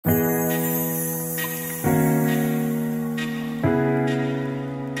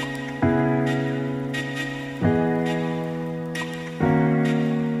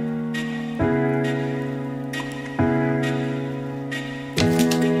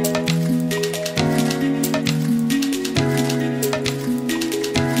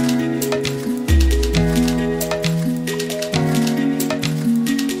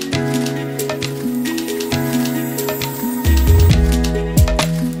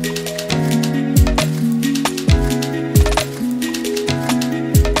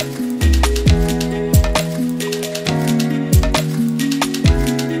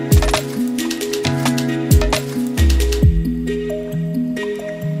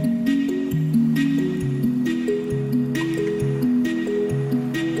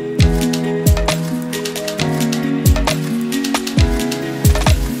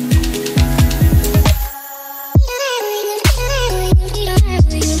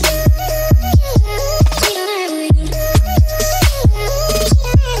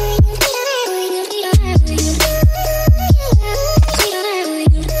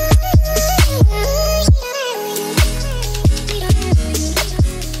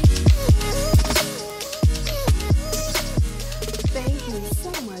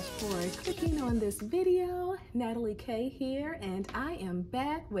Kay here, and I am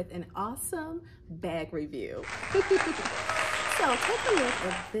back with an awesome bag review. So take a look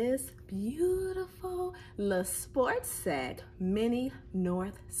at this beautiful LeSportsac Mini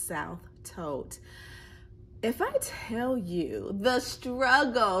North-South Tote. If I tell you the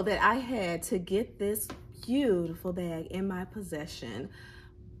struggle that I had to get this beautiful bag in my possession,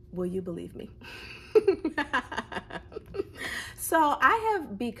 will you believe me? So I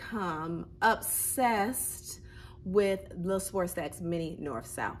have become obsessed with LeSportsac's Mini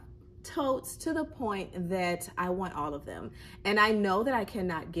North-South totes to the point that I want all of them. And I know that I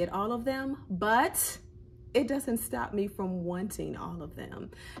cannot get all of them, but it doesn't stop me from wanting all of them.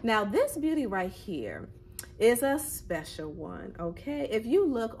 Now this beauty right here is a special one, okay? If you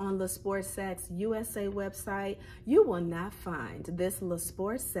look on LeSportsac's USA website, you will not find this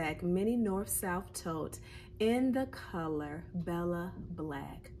LeSportsac Mini North-South tote in the color Bella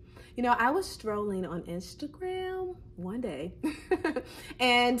Black. You know, I was strolling on Instagram one day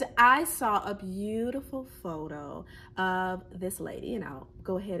and I saw a beautiful photo of this lady, and I'll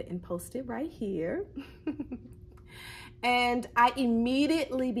go ahead and post it right here. And I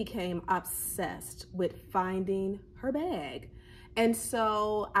immediately became obsessed with finding her bag. And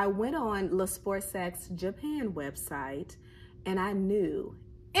so I went on LeSportsac's Japan website and I knew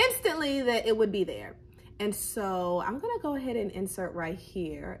instantly that it would be there. And so I'm gonna go ahead and insert right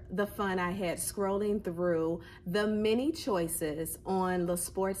here the fun I had scrolling through the many choices on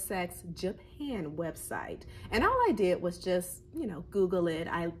LeSportsac's Japan website. And all I did was just, you know, Google it.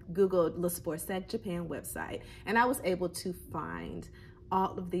 I Googled LeSportsac Japan website and I was able to find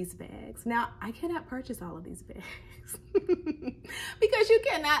all of these bags. Now, I cannot purchase all of these bags because you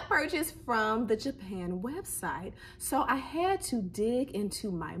cannot purchase from the Japan website. So I had to dig into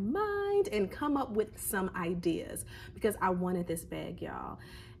my mind and come up with some ideas because I wanted this bag, y'all.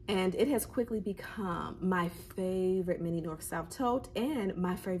 And it has quickly become my favorite Mini North-South tote and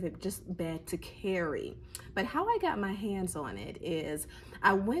my favorite just bag to carry. But how I got my hands on it is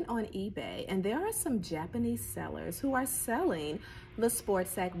I went on eBay and there are some Japanese sellers who are selling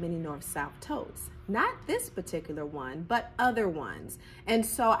LeSportsac Mini North-South totes. Not this particular one, but other ones. And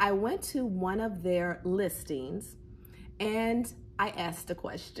so I went to one of their listings and I asked a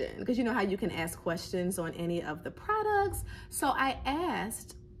question, because you know how you can ask questions on any of the products. So I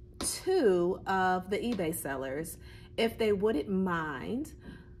asked two of the eBay sellers if they wouldn't mind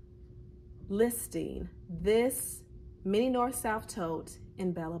listing this Mini North-South tote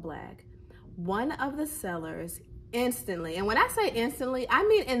in Bella Black. One of the sellers instantly, and when I say instantly, I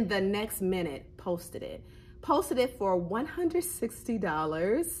mean in the next minute, posted it for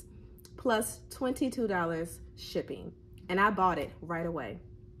 $160 plus $22 shipping. And I bought it right away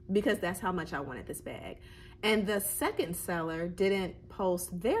because that's how much I wanted this bag. And the second seller didn't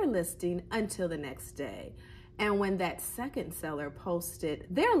post their listing until the next day. And when that second seller posted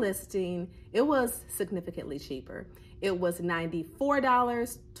their listing, it was significantly cheaper. It was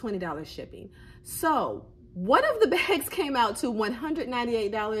 $94, $20 shipping. So one of the bags came out to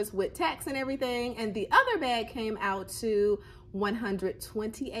 $198 with tax and everything, and the other bag came out to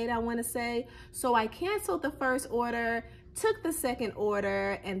 $128, I want to say. So I canceled the first order, took the second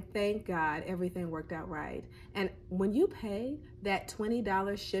order, and thank God everything worked out right. And when you pay that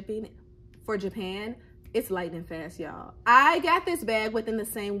 $20 shipping for Japan, it's lightning fast, y'all. I got this bag within the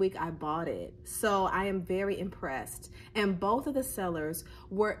same week I bought it. So I am very impressed. And both of the sellers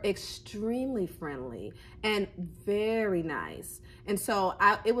were extremely friendly and very nice. And so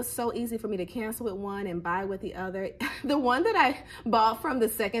it was so easy for me to cancel with one and buy with the other. The one that I bought from the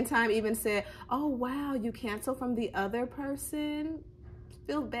second time even said, oh, wow, you canceled from the other person?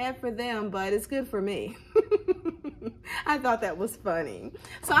 Feel bad for them, but it's good for me. I thought that was funny.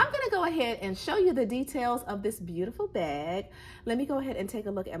 So I'm gonna go ahead and show you the details of this beautiful bag. Let me go ahead and take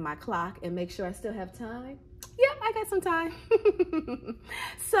a look at my clock and make sure I still have time. Yep, I got some time.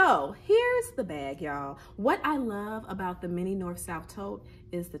 So here's the bag, y'all. What I love about the Mini North-South tote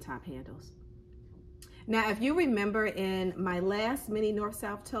is the top handles. Now, if you remember in my last Mini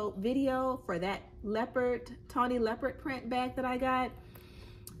North-South tote video for that tawny leopard print bag that I got,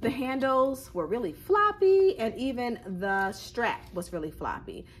 the handles were really floppy and even the strap was really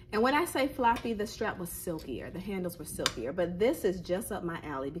floppy. And when I say floppy, the strap was silkier. The handles were silkier, but this is just up my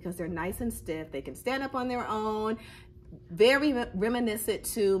alley because they're nice and stiff. They can stand up on their own. Very reminiscent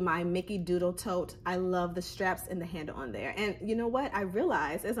to my Mickey Doodle tote. I love the straps and the handle on there. And you know what? I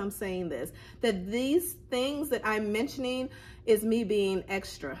realized as I'm saying this, that these things that I'm mentioning is me being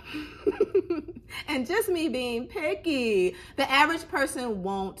extra and just me being picky. The average person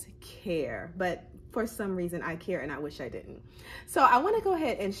won't care, but for some reason I care and I wish I didn't. So I want to go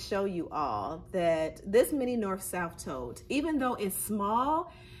ahead and show you all that this mini north-south tote, even though it's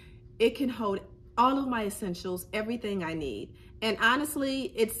small, it can hold all of my essentials, everything I need. And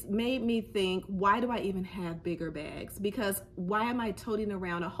honestly, it's made me think, why do I even have bigger bags? Because why am I toting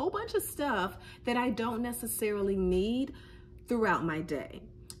around a whole bunch of stuff that I don't necessarily need throughout my day?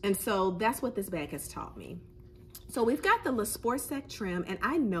 And so that's what this bag has taught me. So we've got the LeSportsac trim, and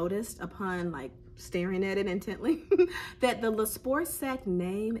I noticed upon like staring at it intently that the LeSportsac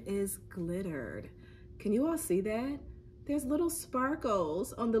name is glittered. Can you all see that? There's little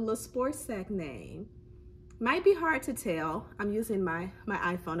sparkles on the LeSportsac name. Might be hard to tell. I'm using my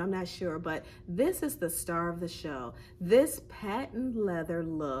iPhone, I'm not sure, but this is the star of the show. This patent leather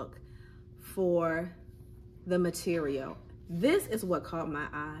look for the material. This is what caught my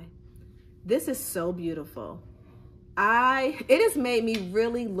eye. This is so beautiful. It has made me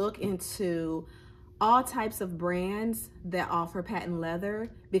really look into all types of brands that offer patent leather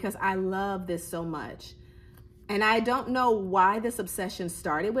because I love this so much. And I don't know why this obsession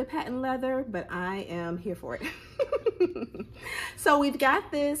started with patent leather, but I am here for it. So we've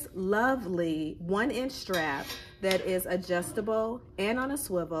got this lovely 1-inch strap that is adjustable and on a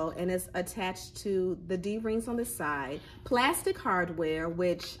swivel and is attached to the D-rings on the side. Plastic hardware,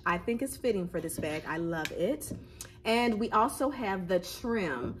 which I think is fitting for this bag. I love it. And we also have the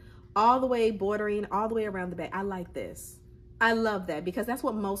trim all the way bordering all the way around the bag. I like this. I love that because that's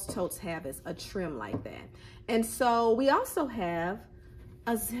what most totes have, is a trim like that. And so we also have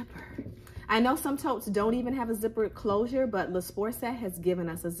a zipper. I know some totes don't even have a zipper closure, but LeSportsac has given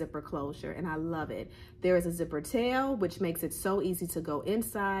us a zipper closure and I love it. There is a zipper tail, which makes it so easy to go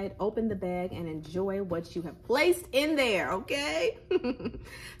inside, open the bag, and enjoy what you have placed in there, okay?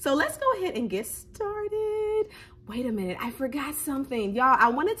 So let's go ahead and get started. Wait a minute, I forgot something. Y'all, I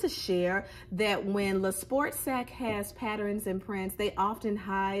wanted to share that when LeSportsac has patterns and prints, they often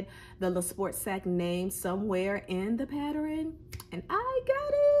hide the LeSportsac name somewhere in the pattern. And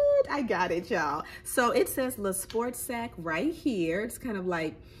I got it, y'all. So it says LeSportsac right here. It's kind of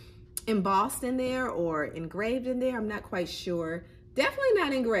like embossed in there or engraved in there. I'm not quite sure. Definitely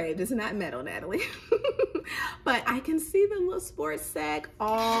not engraved. It's not metal, Natalie. But I can see the LeSportsac,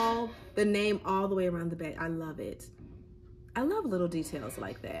 the name all the way around the bag. I love it. I love little details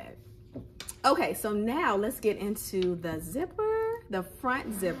like that. Okay, so now let's get into the zipper, the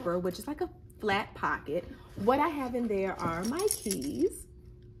front zipper, which is like a flat pocket. What I have in there are my keys.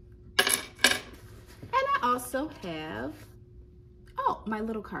 And I also have, my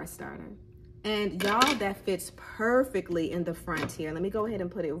little car starter. And y'all, that fits perfectly in the front here. Let me go ahead and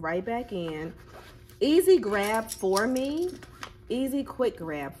put it right back in. Easy grab for me. Easy, quick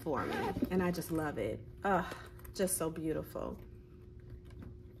grab for me. And I just love it. Just so beautiful.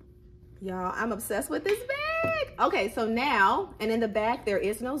 Y'all, I'm obsessed with this bag. Okay, so now, and in the back, there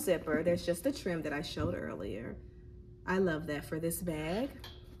is no zipper. There's just the trim that I showed earlier. I love that for this bag.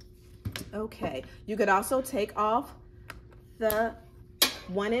 Okay, you could also take off the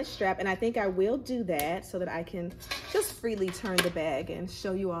 1-inch strap, and I think I will do that so that I can just freely turn the bag and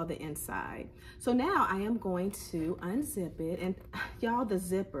show you all the inside. So now I am going to unzip it, and y'all, the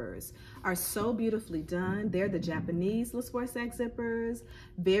zippers are so beautifully done. They're the Japanese LeSportsac zippers,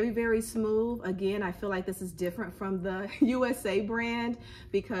 very, very smooth. Again, I feel like this is different from the USA brand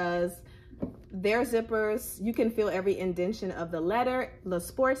because their zippers, you can feel every indentation of the letter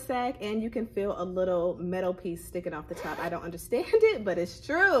LeSportsac, and you can feel a little metal piece sticking off the top. I don't understand it, but it's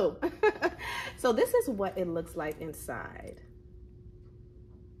true. So this is what it looks like inside.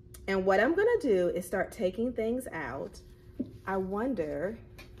 And what I'm gonna do is start taking things out. I wonder,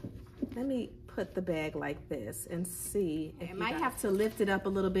 let me put the bag like this and see. I might have to lift it up a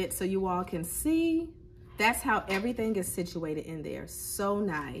little bit so you all can see. That's how everything is situated in there. So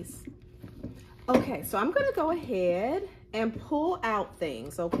nice. Okay, so I'm gonna go ahead and pull out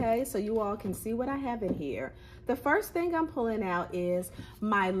things, okay? So you all can see what I have in here. The first thing I'm pulling out is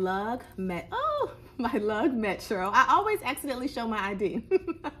my lug Metro. I always accidentally show my ID.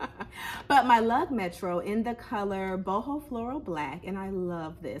 But my lug Metro in the color boho floral black, and I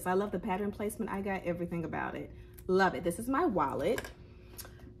love this. I love the pattern placement. I got everything about it. Love it. This is my wallet.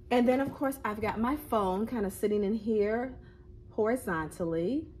 And then of course I've got my phone kind of sitting in here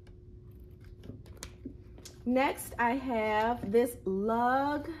horizontally. Next, I have this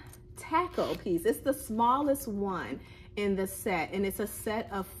lug tackle piece. It's the smallest one in the set, and it's a set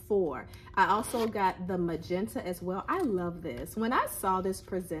of 4. I also got the magenta as well. I love this. When I saw this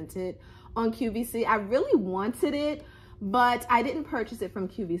presented on QVC, I really wanted it, but I didn't purchase it from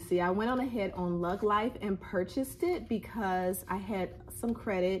QVC. I went on ahead on Lug Life and purchased it because I had some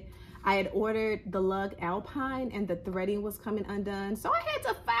credit. I had ordered the Lug Alpine and the threading was coming undone. So I had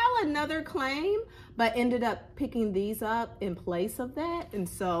to file another claim, but ended up picking these up in place of that. And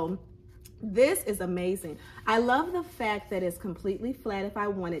so this is amazing. I love the fact that it's completely flat if I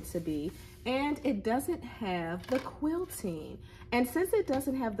want it to be, and it doesn't have the quilting. And since it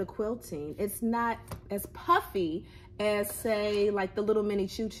doesn't have the quilting, it's not as puffy as, say, like the Little Mini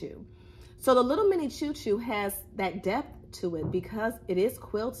Choo Choo. So the Little Mini Choo Choo has that depth to it because it is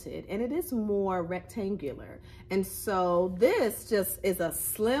quilted and it is more rectangular. And so this just is a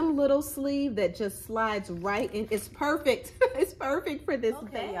slim little sleeve that just slides right in. It's perfect. It's perfect for this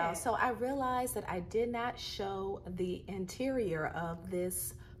bag. Y'all, so I realized that I did not show the interior of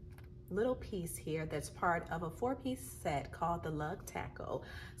this little piece here that's part of a 4-piece set called the Lug Tackle.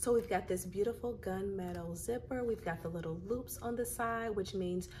 So we've got this beautiful gunmetal zipper. We've got the little loops on the side, which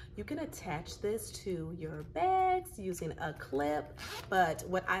means you can attach this to your bags using a clip. But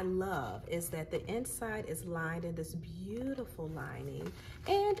what I love is that the inside is lined in this beautiful lining,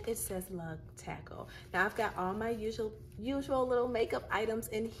 and it says Lug Tackle. Now I've got all my usual little makeup items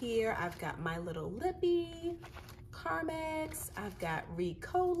in here. I've got my little lippy, Carmex, I've got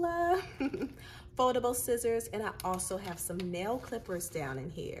Ricola, foldable scissors, and I also have some nail clippers down in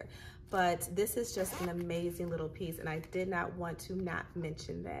here. But this is just an amazing little piece, and I did not want to not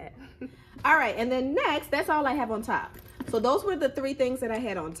mention that. All right, and then next, that's all I have on top. So those were the 3 things that I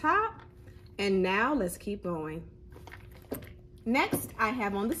had on top, and now let's keep going. Next, I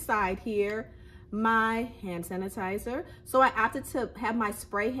have on the side here my hand sanitizer. So I opted to have my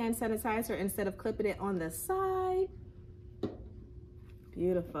spray hand sanitizer instead of clipping it on the side.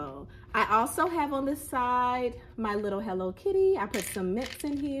 Beautiful. I also have on the side my little Hello Kitty. I put some mints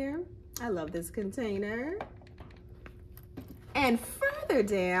in here. I love this container. And further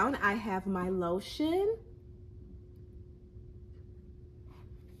down, I have my lotion.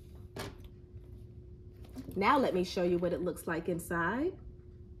 Now let me show you what it looks like inside.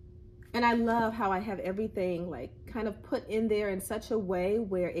 And I love how I have everything like kind of put in there in such a way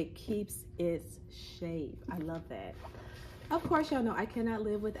where it keeps its shape. I love that. Of course, y'all know I cannot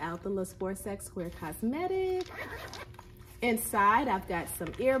live without the LeSportsac Square Cosmetic. Inside, I've got some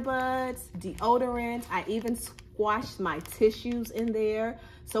earbuds, deodorant. I even squashed my tissues in there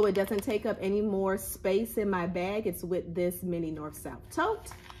so it doesn't take up any more space in my bag. It's with this mini North-South tote.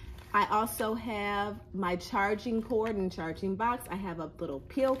 I also have my charging cord and charging box. I have a little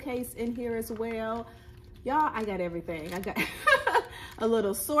pill case in here as well. Y'all, I got everything. I got a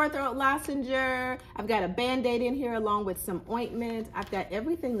little sore throat lounger. I've got a Band-Aid in here along with some ointment. I've got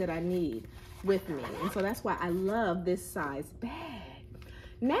everything that I need with me. And so that's why I love this size bag.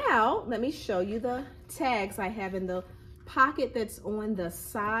 Now, let me show you the tags I have in the pocket that's on the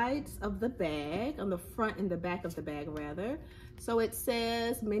sides of the bag, on the front and the back of the bag rather. So it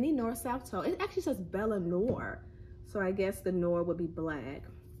says Mini North-South Tote. It actually says Bella Noir. So I guess the Noir would be black.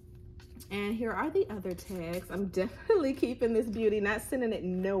 And here are the other tags. I'm definitely keeping this beauty, not sending it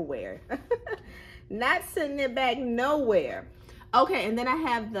nowhere. Not sending it back nowhere. Okay, and then I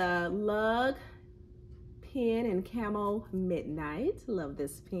have the Lug pen in Camo Midnight. Love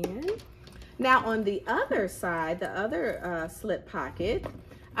this pen. Now on the other side, the other slip pocket,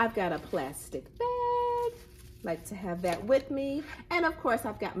 I've got a plastic bag. Like to have that with me. And of course,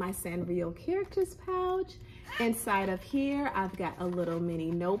 I've got my Sanrio Characters pouch. Inside of here, I've got a little mini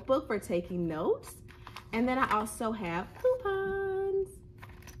notebook for taking notes. And then I also have coupons.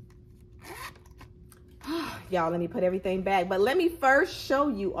 Y'all, let me put everything back. But let me first show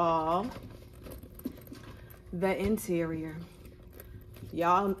you all the interior.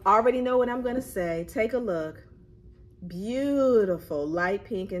 Y'all already know what I'm gonna say. Take a look. Beautiful light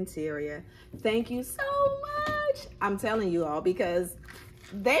pink interior. Thank you so much. I'm telling you all because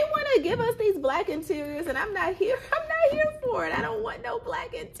they want to give us these black interiors and I'm not here for it. I don't want no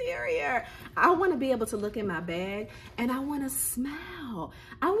black interior. I want to be able to look in my bag and I want to smile.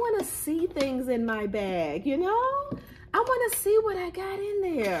 I want to see things in my bag, you know? I want to see what I got in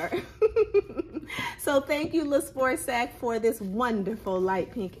there. So thank you, LeSportsac, for this wonderful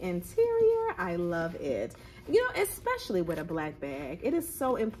light pink interior. I love it. You know, especially with a black bag, it is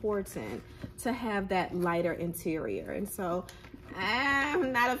so important to have that lighter interior. And so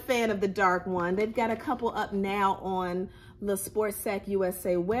I'm not a fan of the dark one. They've got a couple up now on LeSportsac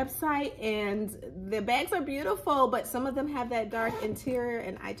USA website, and the bags are beautiful, but some of them have that dark interior,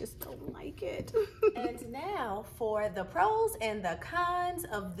 and I just don't like it. And now for the pros and the cons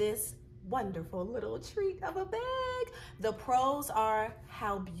of this wonderful little treat of a bag. The pros are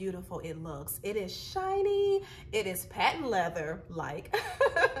how beautiful it looks. It is shiny, it is patent leather like,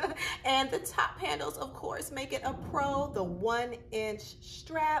 and the top handles of course make it a pro. The 1-inch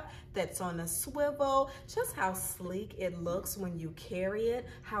strap that's on a swivel, just how sleek it looks when you carry it,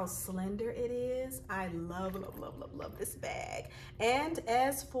 how slender it is. I love, love, love, love, love this bag. And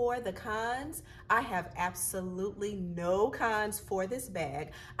as for the cons, I have absolutely no cons for this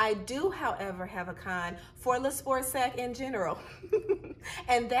bag. I do, however, have a con for LeSportsac in general.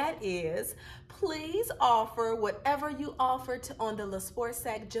 And that is, please offer whatever you offer on the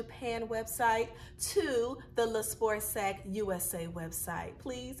LeSportsac Japan website to the LeSportsac USA website.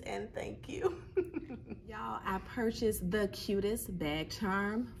 Please and thank you. Y'all, I purchased the cutest bag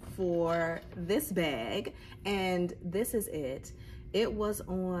charm for this bag, and this is it. It was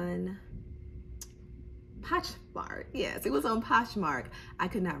on Poshmark. Yes, it was on Poshmark. I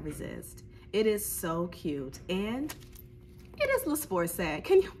could not resist. It is so cute, and it is LeSportsac.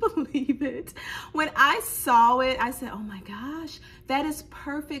 Can you believe it? When I saw it, I said, oh my gosh, that is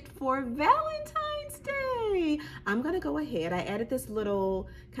perfect for Valentine's Day. I'm gonna go ahead. I added this little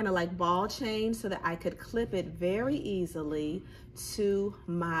kind of like ball chain so that I could clip it very easily to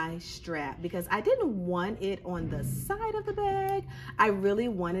my strap because I didn't want it on the side of the bag. I really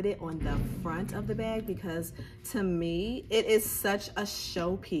wanted it on the front of the bag because to me, it is such a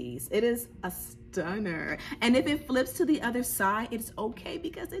showpiece. It is a stunner. And if it flips to the other side, it's okay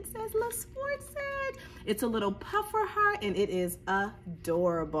because it says LeSportsac. It's a little puffer heart and it is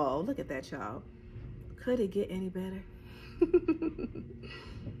adorable. Look at that, y'all. Could it get any better?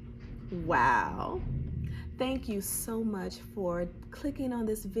 Wow. Thank you so much for clicking on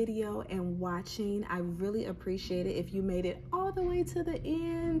this video and watching. I really appreciate it. If you made it all the way to the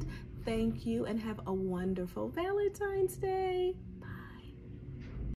end, thank you and have a wonderful Valentine's Day.